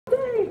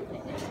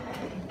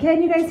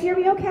Can you guys hear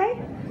me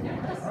okay?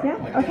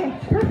 Yeah? Okay,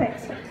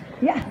 perfect.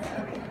 Yeah.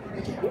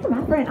 You're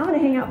my friend. I want to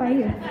hang out by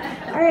you.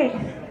 All right.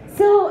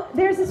 So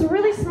there's this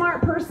really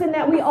smart person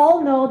that we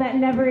all know that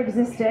never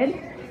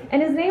existed, and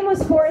his name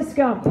was Forrest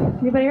Gump.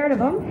 Anybody heard of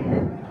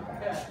him?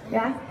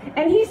 Yeah.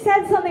 And he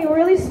said something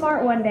really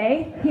smart one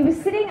day. He was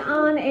sitting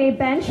on a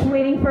bench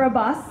waiting for a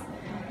bus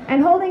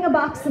and holding a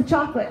box of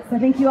chocolates. I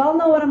think you all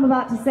know what I'm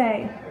about to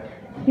say.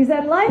 He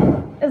said, life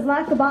is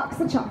like a box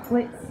of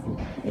chocolates.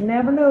 You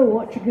never know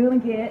what you're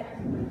going to get.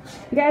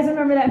 You guys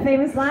remember that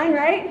famous line,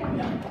 right?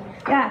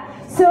 Yeah.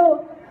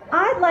 So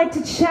I'd like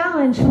to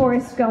challenge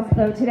Forrest Gump,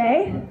 though,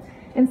 today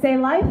and say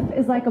life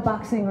is like a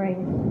boxing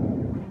ring.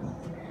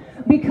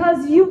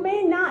 Because you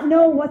may not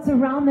know what's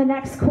around the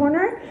next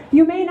corner.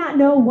 You may not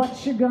know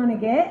what you're going to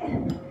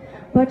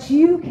get. But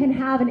you can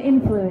have an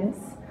influence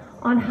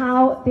on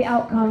how the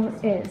outcome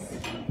is.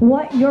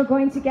 What you're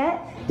going to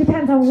get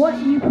depends on what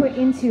you put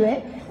into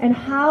it and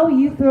how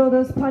you throw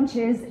those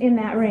punches in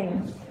that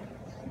ring.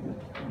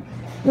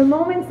 The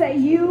moments that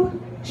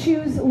you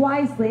choose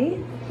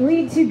wisely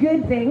lead to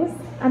good things,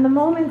 and the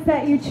moments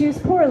that you choose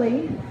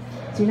poorly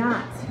do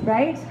not,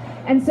 right?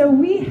 And so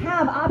we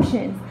have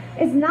options.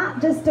 It's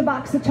not just a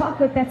box of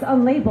chocolate that's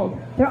unlabeled.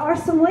 There are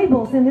some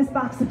labels in this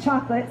box of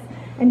chocolates,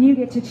 and you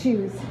get to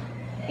choose.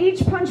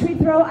 Each punch we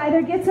throw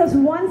either gets us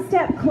one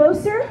step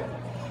closer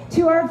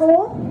to our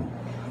goal,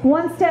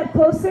 one step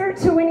closer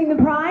to winning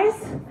the prize,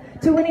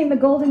 to winning the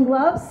Golden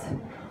Gloves,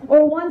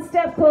 or one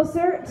step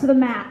closer to the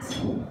mat.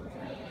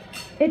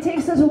 It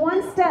takes us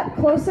one step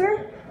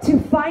closer to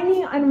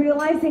finding and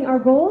realizing our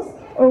goals,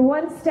 or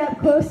one step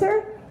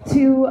closer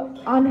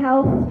to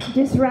unhealth,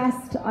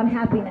 disrest,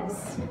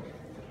 unhappiness.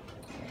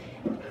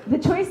 The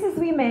choices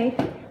we make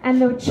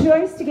and the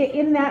choice to get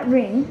in that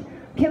ring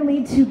can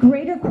lead to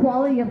greater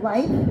quality of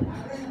life,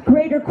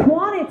 greater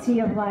quantity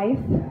of life,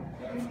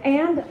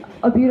 and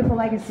a beautiful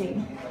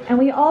legacy. And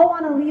we all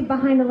want to leave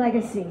behind a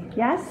legacy,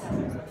 yes?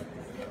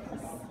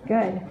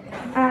 Good.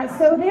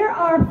 So there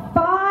are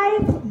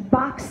 5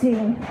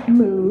 boxing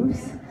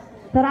moves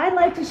that I'd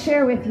like to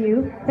share with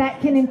you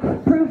that can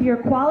improve your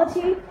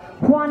quality,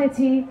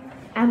 quantity,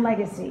 and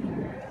legacy.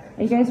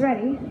 Are you guys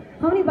ready?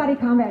 How many body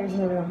combaters in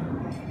the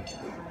room?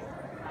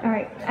 All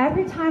right,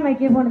 every time I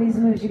give one of these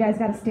moves, you guys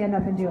got to stand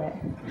up and do it.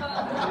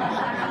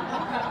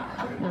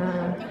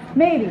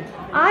 Maybe.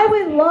 I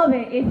would love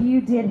it if you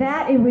did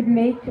that. It would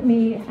make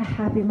me a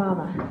happy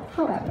mama.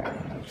 However,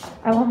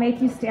 I won't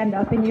make you stand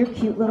up in your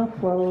cute little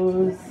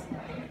clothes.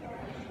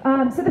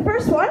 So the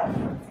first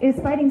one is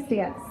fighting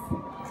stance.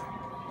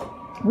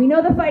 We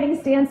know the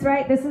fighting stance,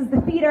 right? This is the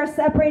feet are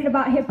separated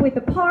about hip width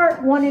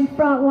apart, one in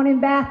front, one in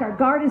back. Our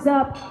guard is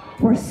up.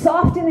 We're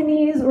soft in the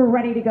knees. We're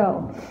ready to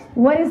go.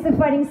 What is the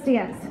fighting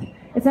stance?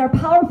 It's our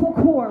powerful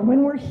core.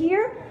 When we're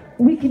here,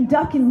 we can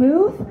duck and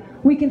move.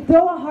 We can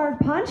throw a hard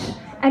punch,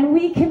 and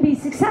we can be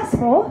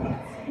successful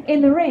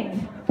in the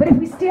ring. But if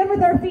we stand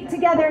with our feet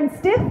together and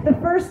stiff, the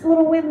first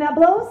little wind that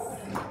blows,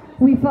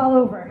 we fall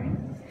over.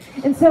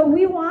 And so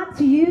we want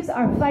to use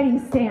our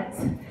fighting stance.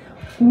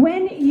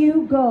 When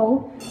you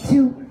go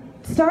to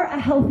start a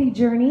healthy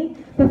journey,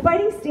 the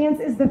fighting stance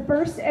is the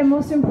first and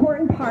most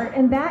important part,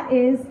 and that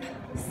is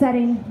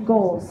setting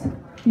goals.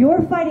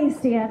 Your fighting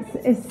stance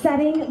is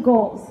setting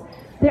goals.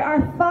 There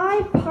are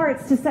 5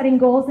 parts to setting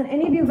goals, and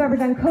any of you who've ever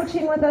done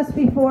coaching with us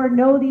before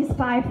know these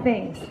 5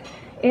 things.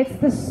 It's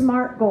the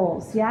SMART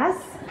goals,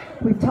 yes?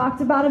 We've talked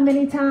about them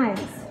many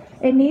times.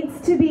 It needs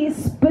to be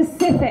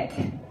specific.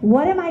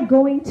 What am I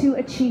going to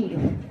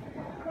achieve?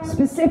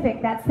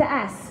 Specific, that's the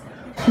S.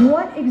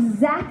 What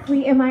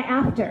exactly am I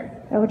after?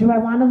 Do I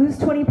want to lose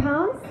 20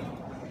 pounds?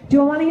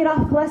 Do I want to get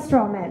off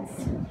cholesterol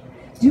meds?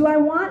 Do I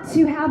want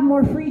to have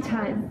more free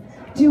time?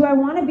 Do I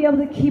want to be able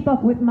to keep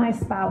up with my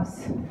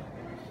spouse?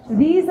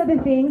 These are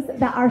the things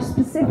that are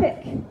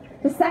specific.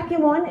 The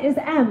second one is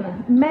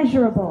M,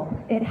 measurable.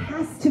 It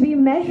has to be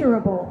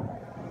measurable.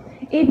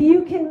 If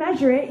you can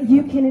measure it,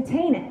 you can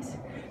attain it.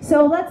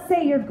 So let's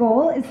say your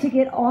goal is to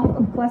get off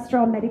of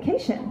cholesterol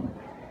medication.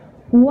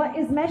 What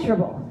is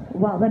measurable?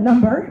 Well, the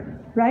number.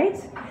 Right?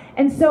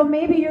 And so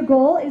maybe your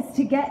goal is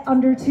to get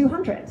under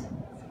 200.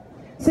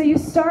 So you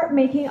start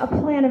making a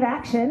plan of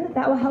action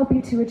that will help you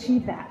to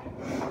achieve that.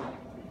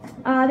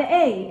 The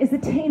A is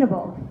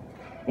attainable.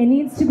 It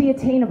needs to be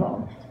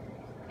attainable.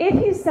 If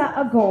you set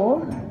a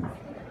goal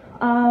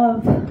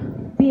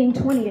of being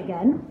 20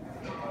 again,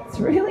 it's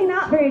really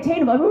not very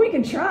attainable. I mean, we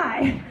can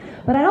try,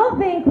 but I don't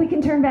think we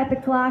can turn back the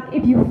clock.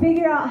 If you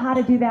figure out how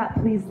to do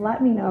that, please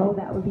let me know.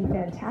 That would be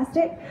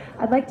fantastic.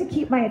 I'd like to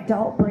keep my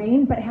adult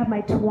brain, but have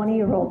my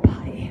 20-year-old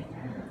body.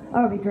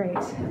 That would be great.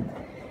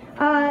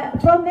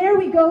 From there,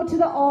 we go to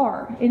the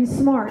R in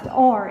SMART.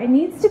 R, it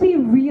needs to be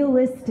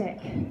realistic.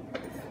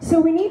 So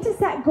we need to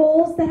set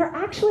goals that are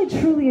actually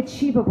truly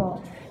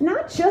achievable.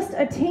 Not just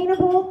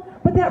attainable,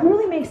 but that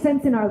really makes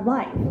sense in our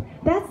life.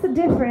 That's the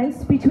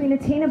difference between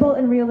attainable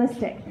and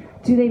realistic.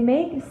 Do they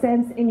make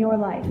sense in your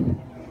life?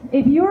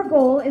 If your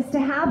goal is to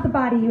have the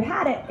body you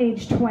had at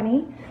age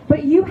 20,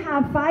 but you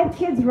have 5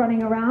 kids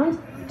running around,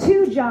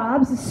 2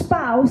 jobs, a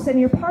spouse, and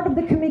you're part of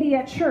the committee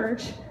at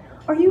church,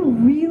 are you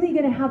really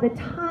going to have the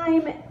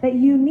time that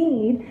you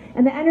need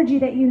and the energy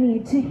that you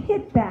need to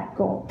hit that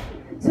goal?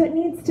 So it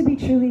needs to be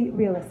truly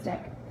realistic.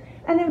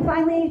 And then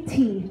finally,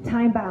 T,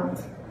 time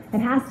bound. It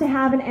has to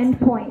have an end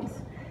point.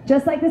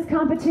 Just like this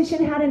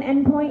competition had an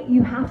end point,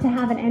 you have to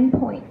have an end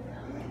point.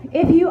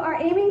 If you are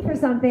aiming for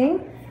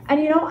something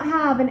and you don't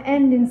have an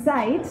end in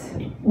sight,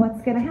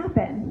 what's going to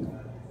happen?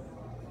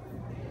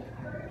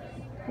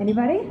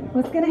 Anybody?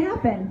 What's going to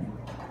happen?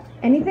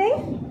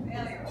 Anything?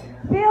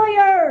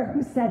 Failure.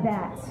 Who said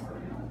that?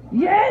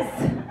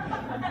 Yes!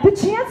 The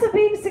chance of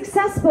being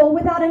successful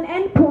without an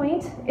end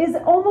point is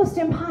almost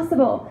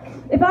impossible.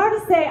 If I were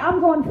to say,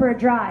 I'm going for a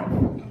drive,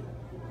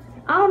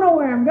 I don't know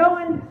where I'm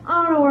going,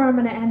 I don't know where I'm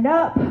going to end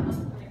up,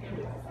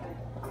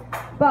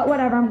 but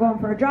whatever, I'm going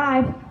for a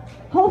drive.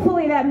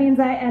 Hopefully that means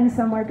I end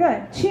somewhere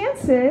good.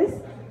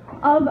 Chances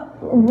of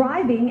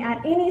arriving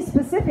at any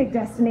specific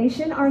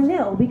destination are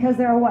nil, because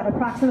there are, what,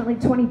 approximately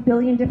 20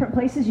 billion different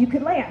places you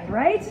could land,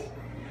 right?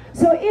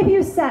 So if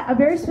you set a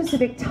very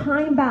specific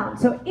time bound,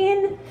 so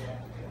in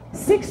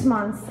 6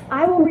 months,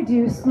 I will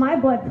reduce my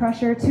blood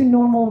pressure to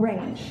normal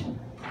range.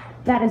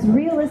 That is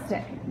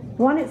realistic.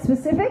 One, it's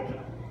specific,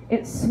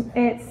 it's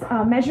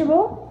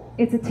measurable,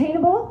 it's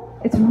attainable,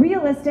 it's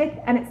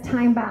realistic, and it's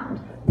time bound.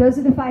 Those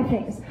are the 5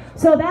 things.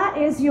 So that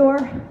is your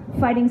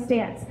fighting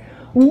stance.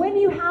 When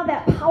you have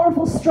that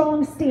powerful,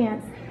 strong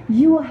stance,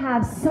 you will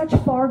have such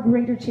far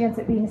greater chance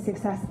at being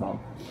successful.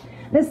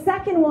 The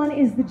second one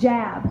is the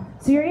jab.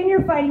 So you're in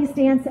your fighting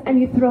stance and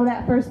you throw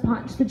that first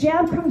punch. The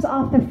jab comes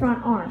off the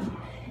front arm.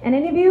 And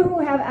any of you who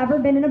have ever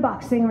been in a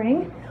boxing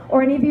ring,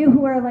 or any of you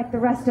who are like the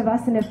rest of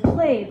us and have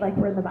played like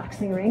we're in the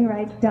boxing ring,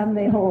 right? Done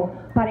the whole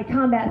body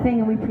combat thing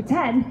and we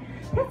pretend,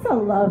 that's a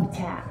love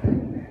tap.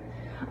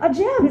 A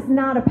jab is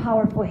not a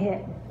powerful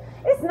hit.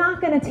 It's not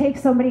going to take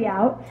somebody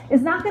out.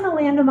 It's not going to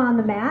land them on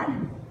the mat.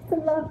 It's a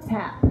love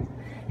tap.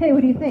 Hey,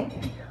 what do you think?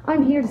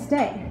 I'm here to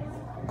stay.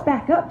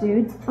 Back up,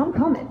 dude. I'm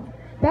coming.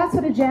 That's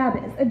what a jab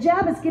is. A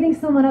jab is getting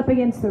someone up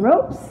against the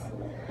ropes.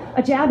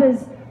 A jab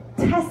is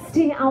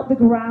testing out the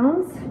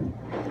grounds.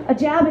 A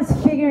jab is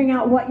figuring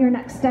out what your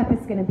next step is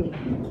going to be.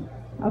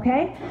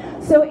 Okay?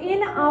 So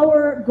in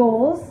our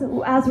goals,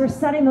 as we're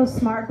setting those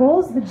SMART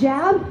goals, the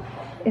jab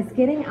is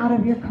getting out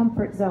of your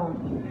comfort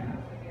zone.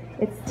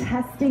 It's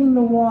testing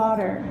the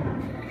water.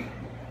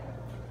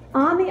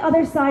 On the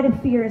other side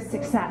of fear is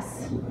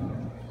success.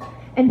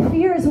 And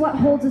fear is what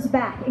holds us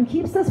back and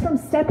keeps us from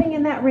stepping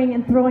in that ring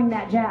and throwing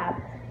that jab.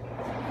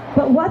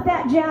 But what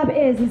that jab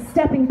is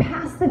stepping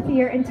past the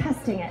fear and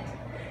testing it.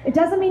 It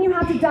doesn't mean you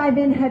have to dive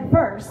in head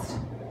first.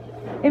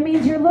 It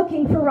means you're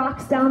looking for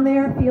rocks down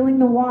there, feeling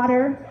the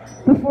water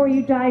before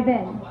you dive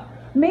in.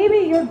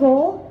 Maybe your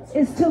goal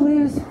is to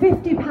lose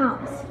 50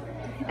 pounds,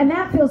 and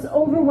that feels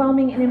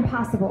overwhelming and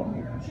impossible.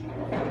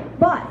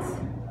 But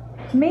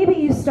maybe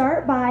you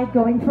start by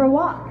going for a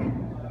walk.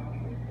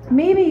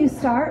 Maybe you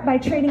start by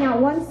trading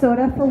out one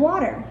soda for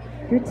water.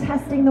 You're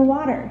testing the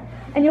water.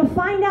 And you'll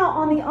find out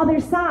on the other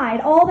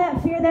side, all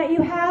that fear that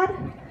you had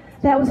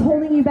that was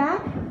holding you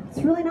back, it's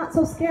really not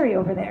so scary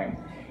over there.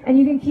 And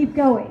you can keep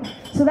going.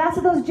 So that's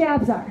what those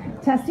jabs are.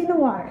 Testing the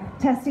water,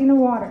 testing the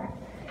water.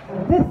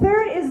 The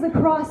third is the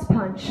cross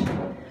punch.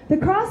 The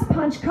cross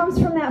punch comes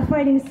from that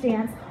fighting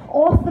stance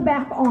off the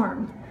back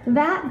arm.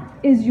 That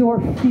is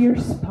your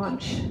fierce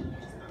punch,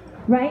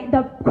 right?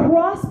 The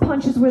cross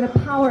punch is where the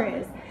power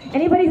is.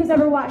 Anybody who's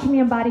ever watched me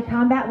in body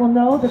combat will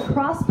know the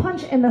cross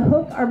punch and the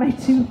hook are my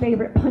 2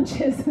 favorite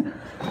punches.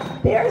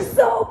 They're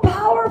so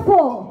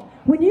powerful.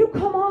 When you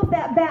come off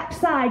that back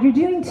side, you're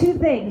doing 2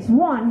 things.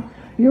 1,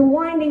 you're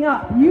winding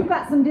up. You've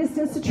got some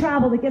distance to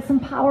travel to get some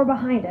power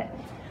behind it.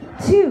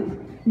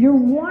 2, you're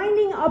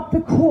winding up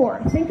the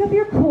core. Think of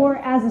your core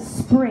as a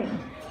spring.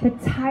 The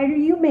tighter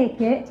you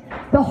make it,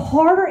 the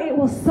harder it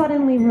will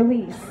suddenly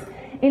release.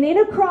 And in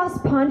a cross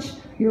punch,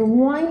 you're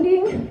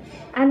winding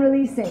and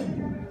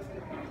releasing.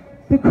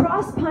 The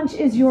cross punch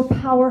is your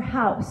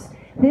powerhouse.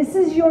 This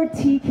is your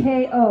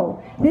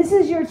TKO. This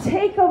is your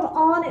take them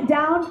on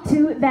down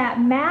to that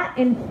mat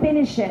and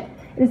finish it.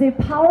 It is a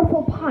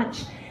powerful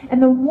punch.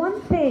 And the one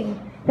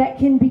thing that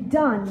can be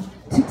done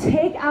to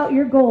take out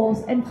your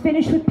goals and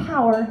finish with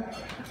power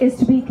is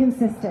to be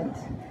consistent.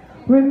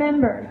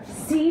 Remember,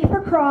 C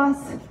for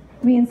cross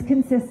means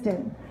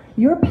consistent.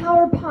 Your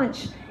power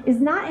punch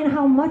is not in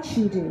how much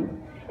you do.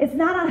 It's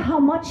not on how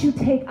much you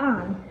take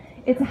on.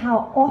 It's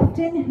how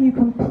often you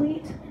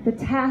complete the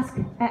task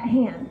at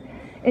hand.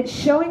 It's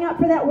showing up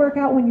for that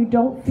workout when you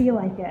don't feel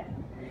like it.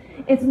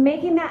 It's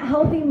making that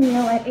healthy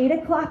meal at 8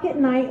 o'clock at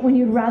night when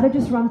you'd rather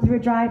just run through a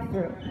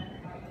drive-thru.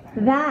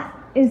 That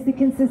is the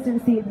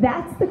consistency.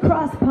 That's the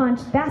cross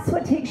punch. That's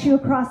what takes you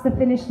across the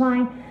finish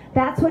line.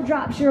 That's what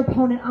drops your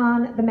opponent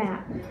on the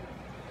mat.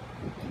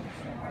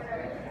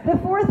 The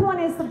fourth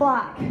one is the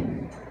block.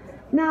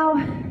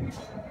 Now,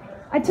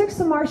 I took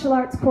some martial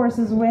arts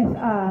courses with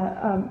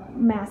a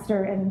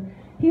master, and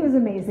he was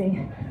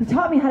amazing. He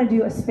taught me how to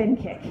do a spin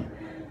kick.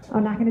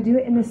 I'm not going to do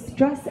it in this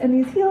dress and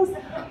these heels,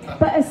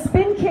 but a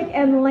spin kick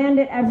and land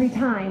it every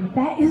time.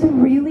 That is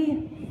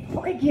really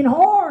freaking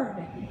hard.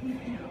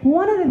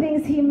 One of the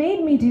things he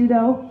made me do,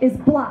 though, is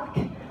block,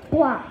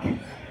 block,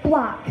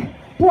 block,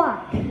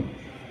 block.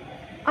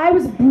 I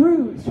was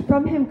bruised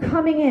from him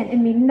coming in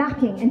and me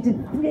knocking and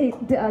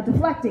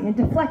deflecting and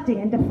deflecting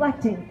and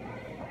deflecting.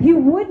 He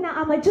would not,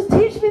 I'm like, just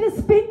teach me the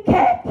spin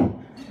kick.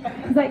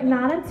 He's like,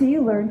 not until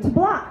you learn to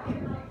block.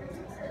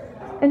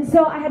 And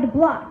so I had to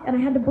block, and I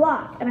had to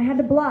block, and I had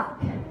to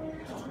block.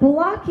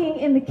 Blocking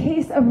in the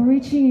case of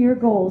reaching your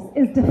goals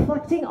is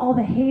deflecting all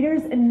the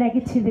haters and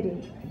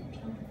negativity.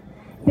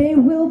 They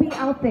will be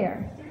out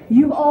there.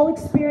 You've all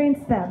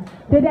experienced them.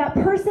 They're that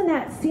person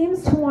that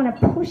seems to want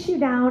to push you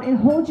down and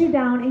hold you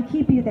down and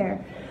keep you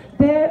there.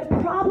 The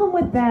problem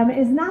with them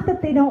is not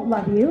that they don't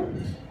love you,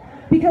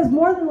 because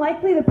more than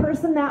likely the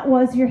person that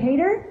was your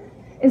hater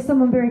is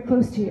someone very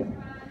close to you.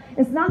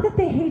 It's not that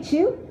they hate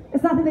you.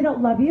 It's not that they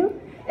don't love you.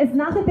 It's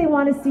not that they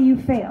want to see you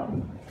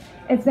fail.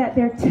 It's that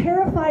they're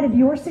terrified of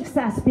your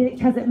success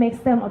because it makes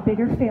them a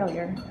bigger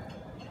failure.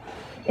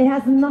 It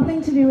has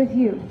nothing to do with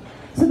you.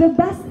 So the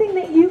best thing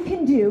that you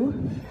can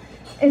do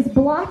is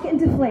block and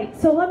deflate.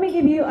 So let me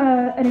give you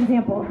an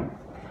example.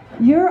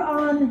 You're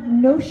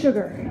on no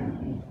sugar.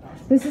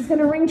 This is going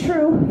to ring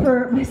true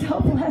for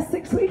myself the last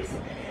 6 weeks,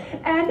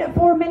 and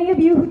for many of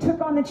you who took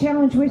on the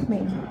challenge with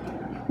me.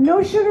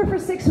 No sugar for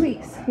 6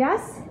 weeks,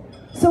 yes?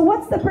 So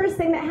what's the first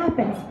thing that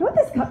happens? You want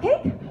this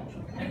cupcake?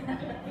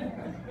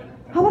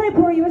 How about I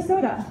pour you a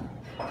soda?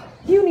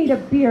 You need a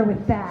beer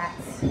with that.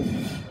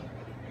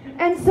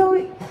 And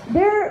so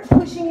they're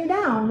pushing you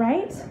down,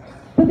 right?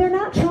 But they're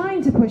not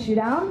trying to push you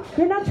down.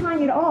 They're not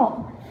trying at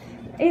all.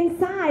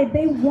 Inside,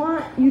 they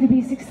want you to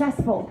be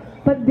successful,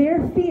 but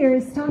their fear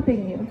is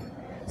stopping you.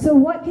 So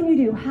what can you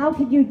do? How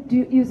can you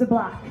use a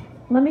block?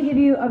 Let me give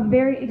you a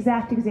very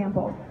exact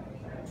example.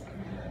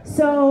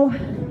 So,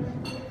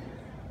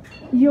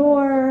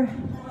 your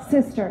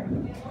sister,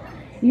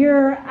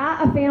 you're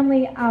at a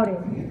family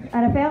outing,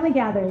 at a family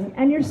gathering,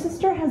 and your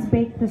sister has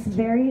baked this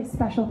very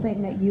special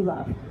thing that you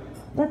love.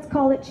 Let's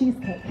call it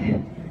cheesecake.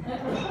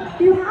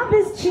 You have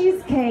this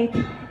cheesecake,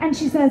 and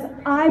she says,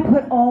 I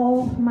put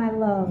all my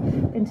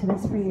love into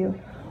this for you.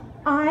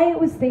 I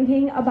was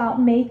thinking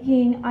about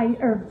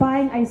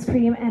buying ice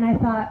cream, and I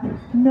thought,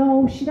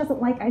 no, she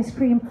doesn't like ice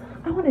cream.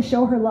 I want to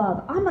show her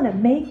love. I'm going to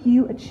make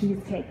you a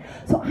cheesecake.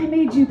 So I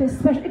made you this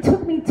special. It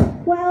took me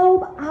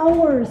 12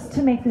 hours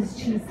to make this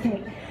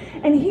cheesecake.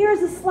 And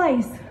here's a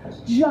slice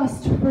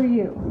just for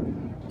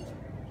you.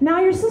 Now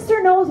your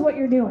sister knows what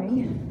you're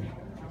doing,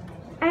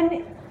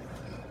 and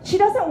she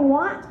doesn't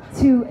want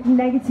to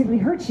negatively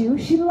hurt you.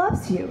 She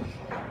loves you.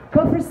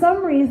 But for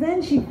some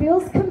reason, she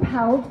feels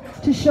compelled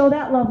to show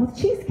that love with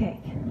cheesecake.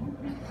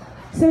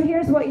 So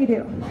here's what you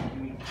do.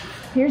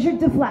 Here's your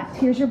deflect.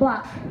 Here's your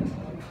block.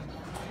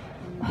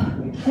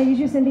 Can I use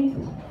you, Cindy?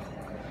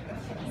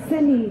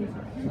 Cindy,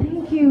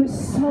 thank you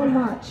so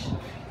much.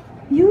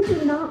 You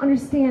do not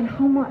understand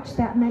how much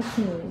that meant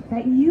to me,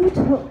 that you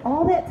took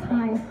all that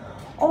time,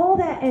 all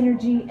that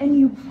energy, and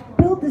you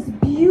built this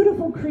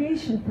beautiful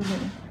creation for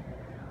me.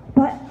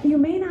 But you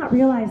may not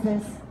realize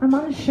this, I'm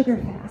on a sugar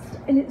fast,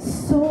 and it's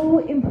so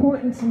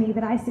important to me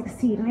that I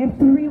succeed, and I have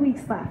 3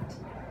 weeks left.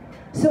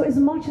 So as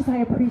much as I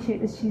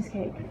appreciate this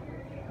cheesecake,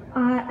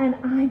 and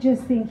I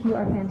just think you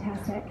are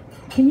fantastic,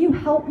 can you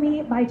help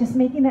me by just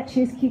making that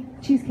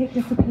cheesecake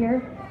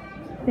disappear?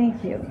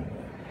 Thank you.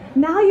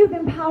 Now you've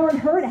empowered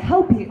her to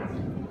help you.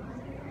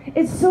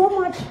 It's so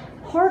much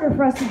harder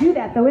for us to do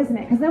that, though, isn't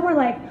it? Because then we're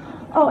like,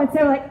 oh,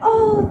 instead we're like,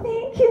 oh,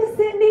 thank you,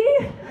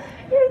 Cindy.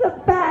 You're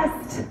the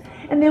best.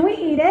 And then we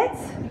eat it,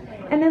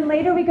 and then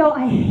later we go,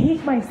 I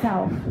hate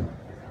myself.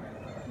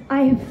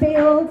 I have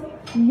failed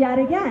yet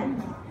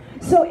again.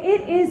 So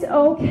it is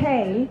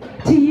okay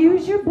to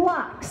use your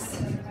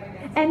blocks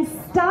and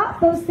stop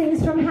those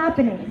things from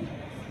happening.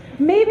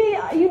 Maybe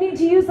you need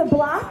to use a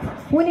block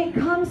when it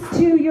comes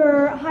to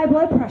your high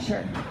blood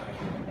pressure.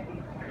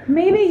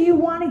 Maybe you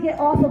want to get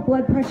off of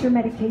blood pressure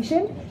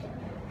medication,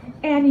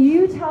 and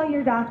you tell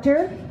your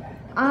doctor,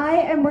 I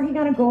am working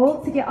on a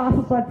goal to get off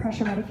of blood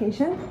pressure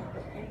medication.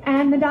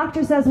 And the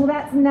doctor says, well,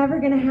 that's never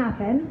going to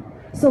happen,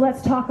 so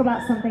let's talk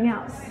about something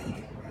else.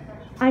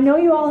 I know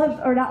you all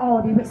have, or not all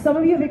of you, but some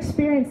of you have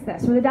experienced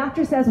this, where the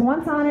doctor says,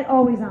 once on it,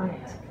 always on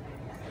it.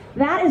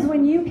 That is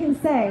when you can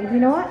say, you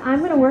know what, I'm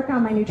going to work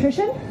on my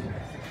nutrition,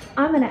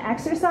 I'm going to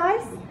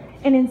exercise,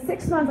 and in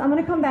 6 months, I'm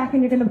going to come back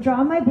and you're going to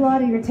draw my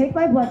blood, or you're going to take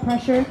my blood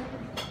pressure,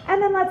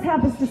 and then let's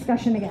have this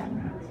discussion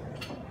again.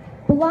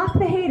 Block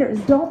the haters.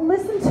 Don't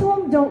listen to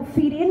them. Don't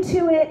feed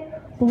into it.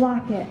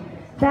 Block it.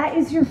 That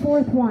is your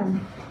fourth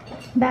one.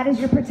 That is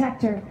your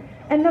protector.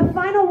 And the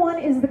final one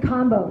is the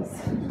combos.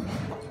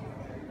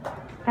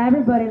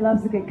 Everybody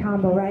loves a good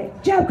combo,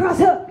 right? Jab, cross,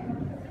 hook.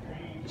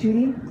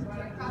 Judy?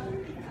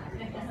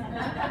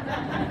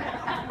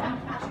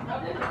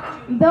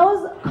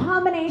 Those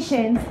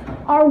combinations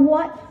are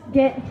what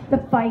get the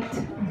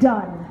fight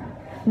done.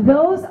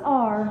 Those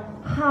are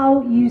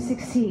how you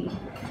succeed.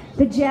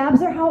 The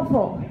jabs are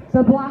helpful.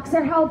 The blocks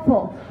are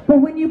helpful.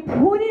 But when you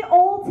put it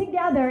all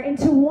together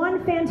into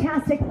one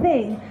fantastic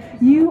thing,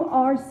 you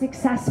are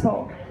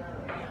successful.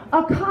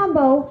 A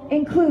combo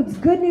includes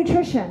good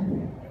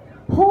nutrition,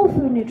 whole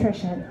food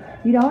nutrition.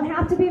 You don't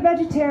have to be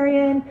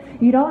vegetarian.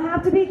 You don't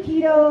have to be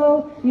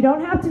keto. You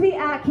don't have to be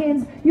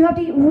Atkins. You have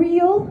to eat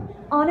real,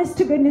 honest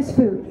to goodness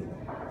food.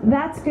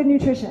 That's good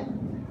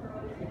nutrition.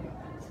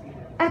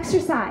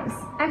 Exercise.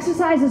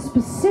 Exercise is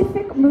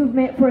specific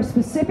movement for a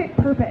specific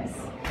purpose.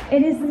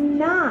 It is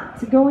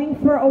not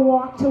going for a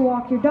walk to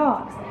walk your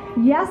dogs.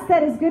 Yes,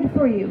 that is good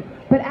for you,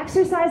 but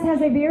exercise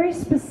has a very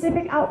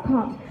specific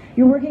outcome.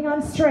 You're working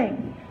on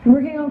strength. You're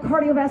working on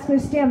cardiovascular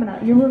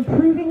stamina. You're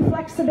improving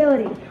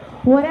flexibility.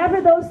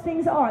 Whatever those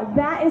things are,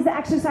 that is the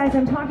exercise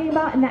I'm talking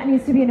about, and that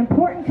needs to be an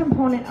important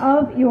component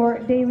of your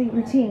daily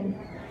routine.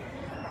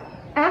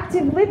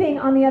 Active living,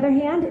 on the other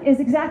hand, is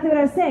exactly what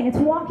I was saying. It's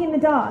walking the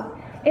dog.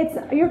 It's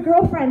your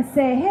girlfriends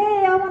say,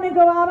 hey, I want to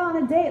go out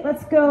on a date.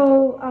 Let's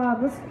go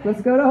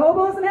to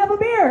Hobo's and have a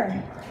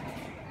beer.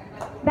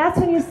 That's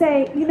when you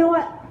say, you know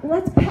what,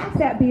 let's pack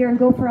that beer and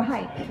go for a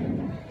hike.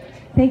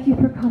 Thank you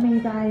for coming, you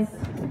guys.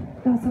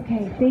 That's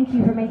okay. Thank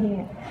you for making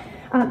it.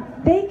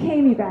 They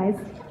came, you guys,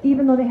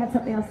 even though they had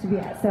something else to be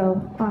at.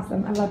 So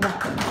awesome. I love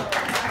that.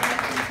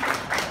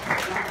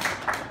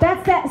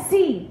 That's that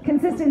C,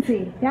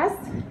 consistency. Yes?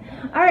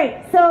 All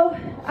right. So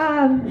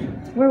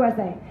where was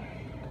I?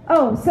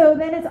 Oh, so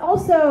then it's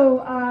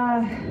also,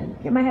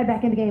 get my head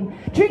back in the game.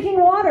 Drinking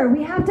water.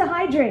 We have to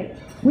hydrate.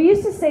 We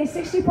used to say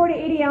 64 to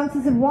 80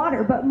 ounces of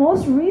water, but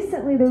most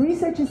recently the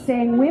research is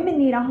saying women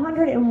need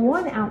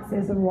 101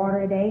 ounces of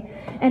water a day,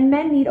 and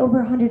men need over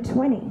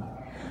 120.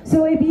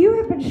 So if you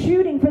have been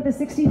shooting for the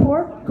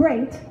 64,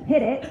 great,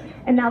 hit it,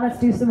 and now let's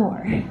do some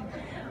more.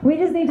 We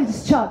just need to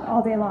just chug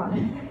all day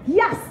long.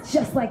 Yes,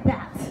 just like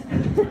that.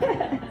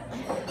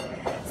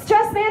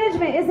 Stress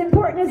management is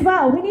important as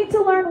well. We need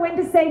to learn when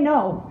to say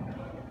no.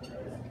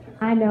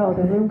 I know,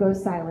 the room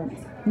goes silent.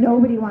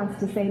 Nobody wants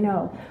to say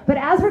no. But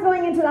as we're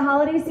going into the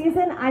holiday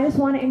season, I just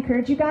want to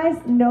encourage you guys,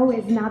 no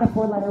is not a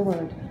 4-letter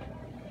word.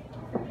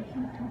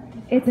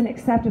 It's an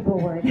acceptable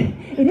word.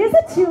 It is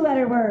a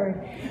 2-letter word,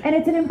 and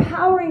it's an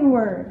empowering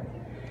word.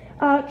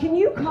 Can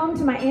you come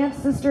to my aunt's,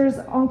 sister's,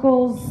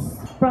 uncle's,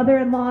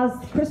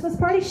 brother-in-law's Christmas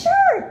party?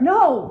 Sure.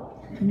 No.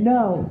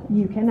 No,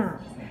 you cannot.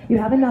 You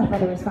have enough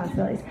other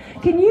responsibilities.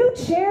 Can you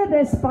chair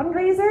this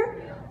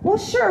fundraiser? Well,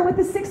 sure, with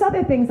the 6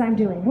 other things I'm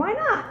doing. Why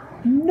not?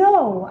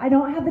 No, I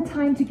don't have the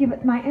time to give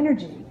it my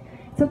energy.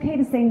 It's okay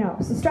to say no.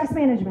 So stress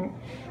management.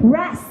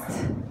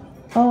 Rest.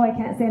 Oh, I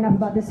can't say enough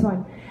about this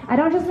one. I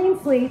don't just mean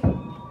sleep.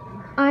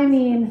 I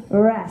mean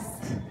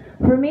rest.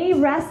 For me,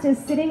 rest is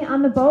sitting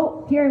on the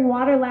boat, hearing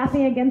water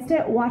lapping against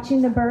it,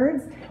 watching the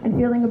birds, and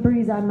feeling a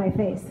breeze on my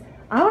face.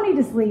 I don't need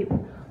to sleep.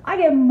 I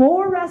get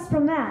more rest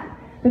from that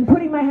than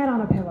putting my head on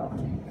a pillow.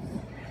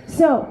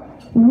 So,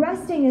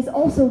 resting is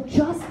also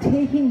just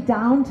taking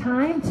down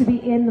time to be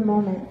in the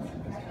moment.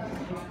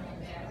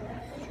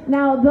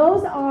 Now,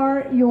 those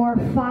are your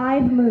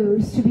 5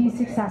 moves to be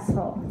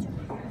successful.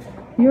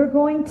 You're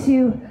going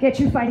to get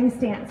your fighting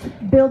stance,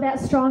 build that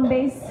strong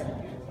base.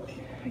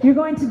 You're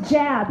going to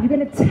jab. You're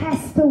going to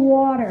test the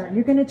water.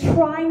 You're going to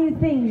try new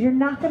things. You're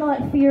not going to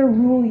let fear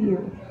rule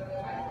you.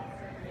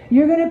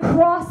 You're going to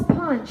cross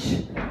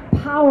punch.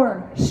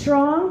 Power,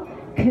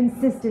 strong,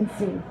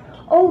 consistency.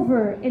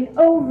 Over and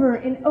over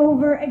and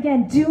over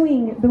again,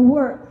 doing the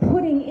work,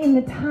 putting in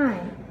the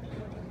time.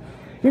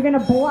 You're going to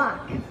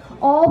block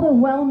all the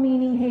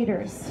well-meaning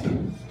haters,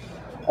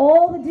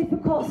 all the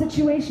difficult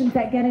situations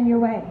that get in your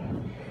way.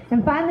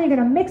 And finally, you're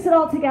going to mix it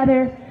all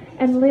together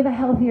and live a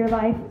healthier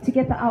life to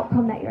get the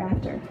outcome that you're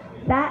after.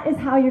 That is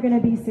how you're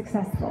going to be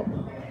successful.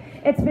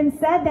 It's been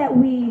said that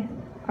we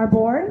are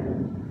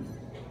born,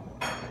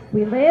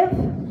 we live,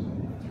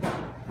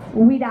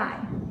 we die.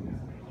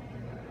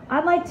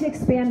 I'd like to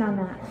expand on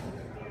that.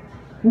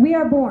 We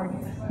are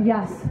born,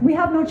 yes. We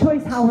have no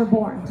choice how we're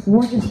born.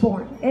 We're just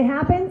born. It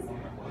happens,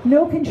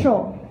 no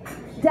control.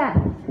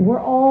 Death,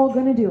 we're all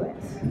going to do it.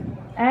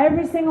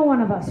 Every single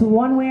one of us,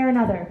 one way or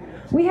another.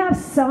 We have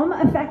some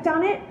effect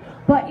on it,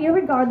 but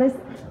regardless,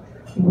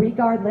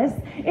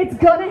 it's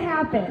going to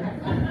happen.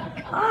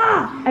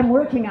 I'm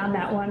working on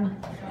that one.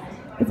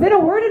 It's been a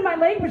word in my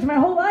language my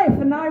whole life,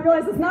 and now I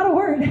realize it's not a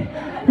word.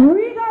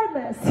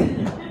 Regardless,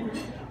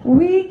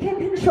 we can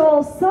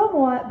control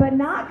somewhat, but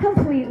not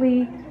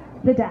completely,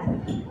 the death.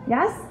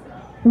 Yes?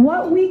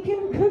 What we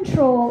can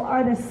control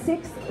are the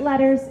 6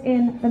 letters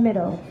in the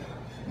middle.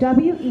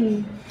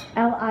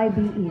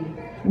 W-E-L-I-V-E.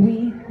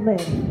 We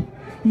live.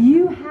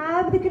 You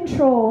have the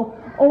control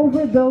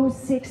over those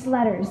 6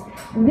 letters.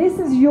 This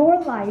is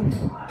your life.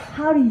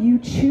 How do you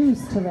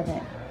choose to live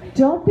it?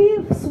 Don't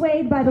be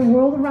swayed by the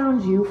world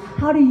around you.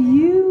 How do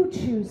you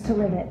choose to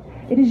live it?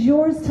 It is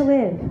yours to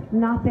live,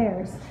 not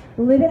theirs.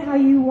 Live it how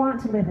you want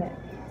to live it.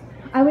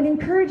 I would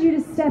encourage you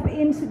to step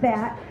into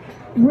that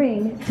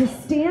ring, to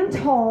stand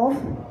tall,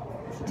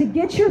 to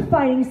get your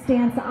fighting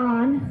stance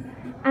on,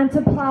 and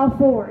to plow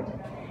forward.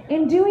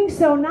 In doing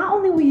so, not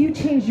only will you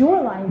change your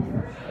life,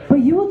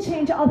 but you will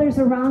change others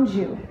around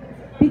you,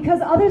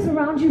 because others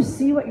around you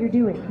see what you're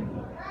doing.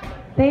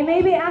 They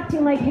may be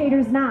acting like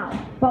haters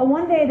now, but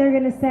one day they're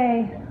going to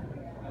say,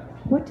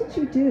 what did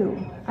you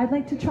do? I'd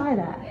like to try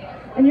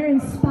that. and you're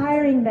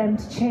inspiring them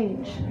to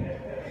change.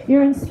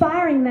 You're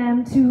inspiring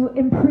them to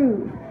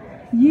improve.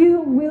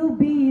 You will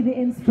be the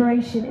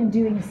inspiration in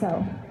doing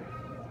so.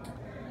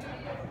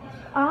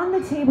 On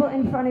the table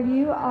in front of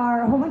you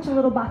are a whole bunch of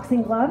little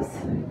boxing gloves.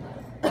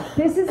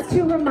 This is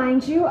to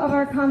remind you of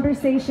our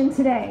conversation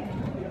today.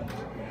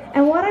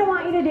 And what I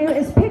want you to do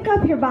is pick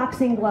up your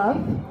boxing glove.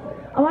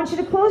 I want you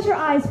to close your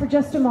eyes for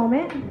just a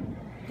moment.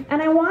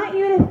 And I want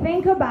you to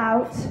think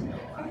about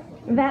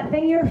that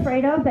thing you're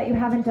afraid of that you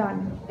haven't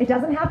done. It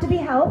doesn't have to be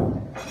health.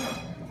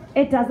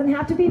 It doesn't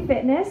have to be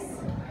fitness.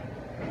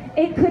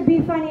 It could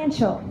be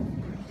financial.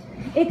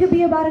 It could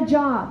be about a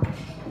job.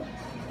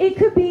 It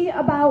could be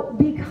about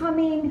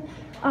becoming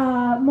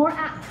more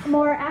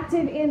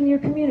active in your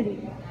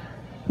community.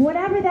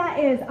 Whatever that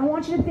is, I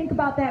want you to think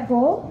about that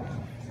goal,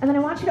 and then I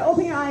want you to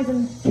open your eyes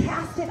and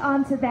cast it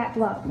onto that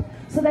glove,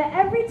 so that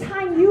every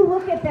time you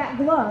look at that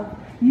glove,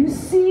 you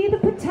see the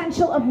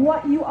potential of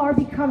what you are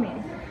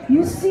becoming.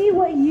 You see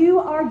what you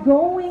are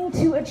going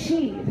to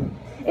achieve.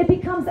 It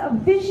becomes a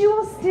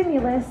visual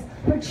stimulus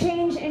for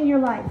change in your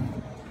life.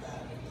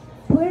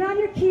 Put it on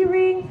your key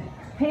ring,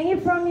 hang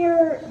it from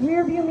your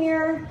rear view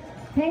mirror,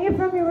 hang it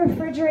from your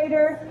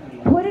refrigerator,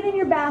 put it in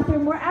your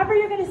bathroom, wherever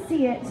you're going to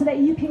see it, so that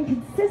you can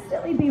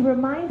consistently be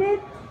reminded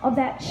of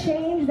that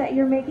change that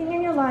you're making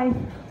in your life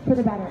for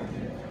the better.